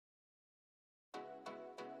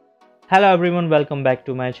Hello everyone, welcome back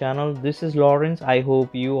to my channel. This is Lawrence. I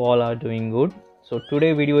hope you all are doing good. So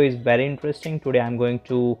today video is very interesting. Today I'm going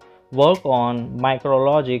to work on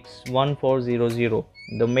Micrologix 1400.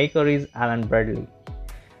 The maker is Allen Bradley.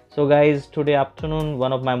 So guys, today afternoon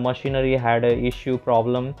one of my machinery had a issue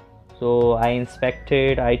problem. So I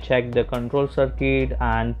inspected, I checked the control circuit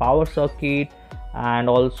and power circuit, and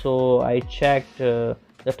also I checked the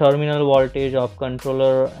terminal voltage of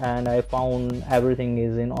controller, and I found everything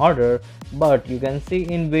is in order. But you can see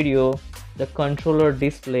in video the controller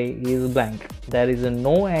display is blank. There is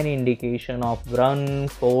no any indication of run,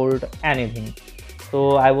 fault, anything.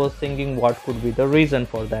 So I was thinking what could be the reason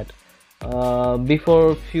for that.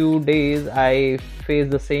 Before few days I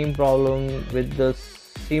faced the same problem with the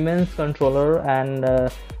Siemens controller,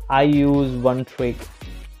 and I use one trick,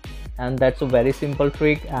 and that's a very simple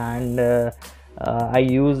trick, and I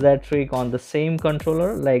use that trick on the same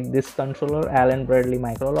controller, like this controller Allen Bradley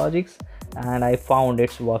MICROLOGIX, and I found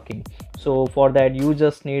it's working. So for that you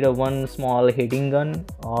just need a one small heating gun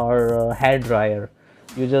or hair dryer.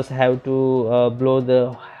 You just have to blow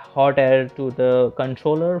the hot air to the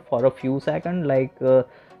controller for a few seconds, like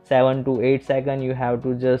 7 to 8 seconds. You have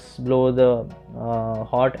to just blow the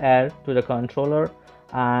hot air to the controller,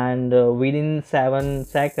 and within 7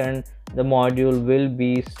 seconds the module will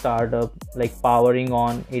be start up, like powering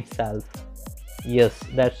on itself. Yes,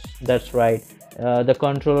 that's right. The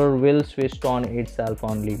controller will switch on itself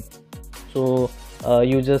only. So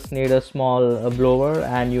you just need a small blower,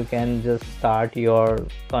 and you can just start your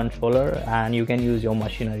controller and you can use your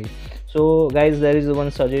machinery. So guys, there is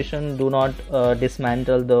one suggestion: do not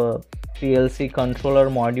dismantle the PLC controller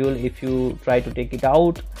module. If you try to take it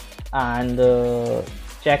out and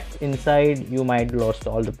check inside, you might lost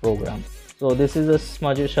all the program. So this is a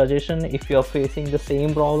suggestion. If you are facing the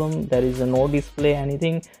same problem, there is no display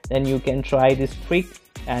anything, then you can try this trick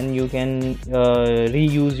and you can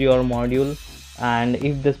reuse your module. And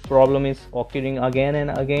if this problem is occurring again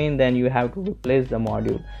and again, then you have to replace the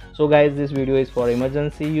module. So guys, this video is for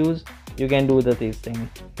emergency use. You can do this thing.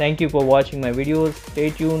 Thank you for watching my videos.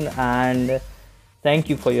 Stay tuned, and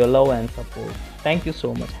thank you for your love and support. Thank you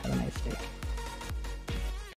so much. Have a nice day.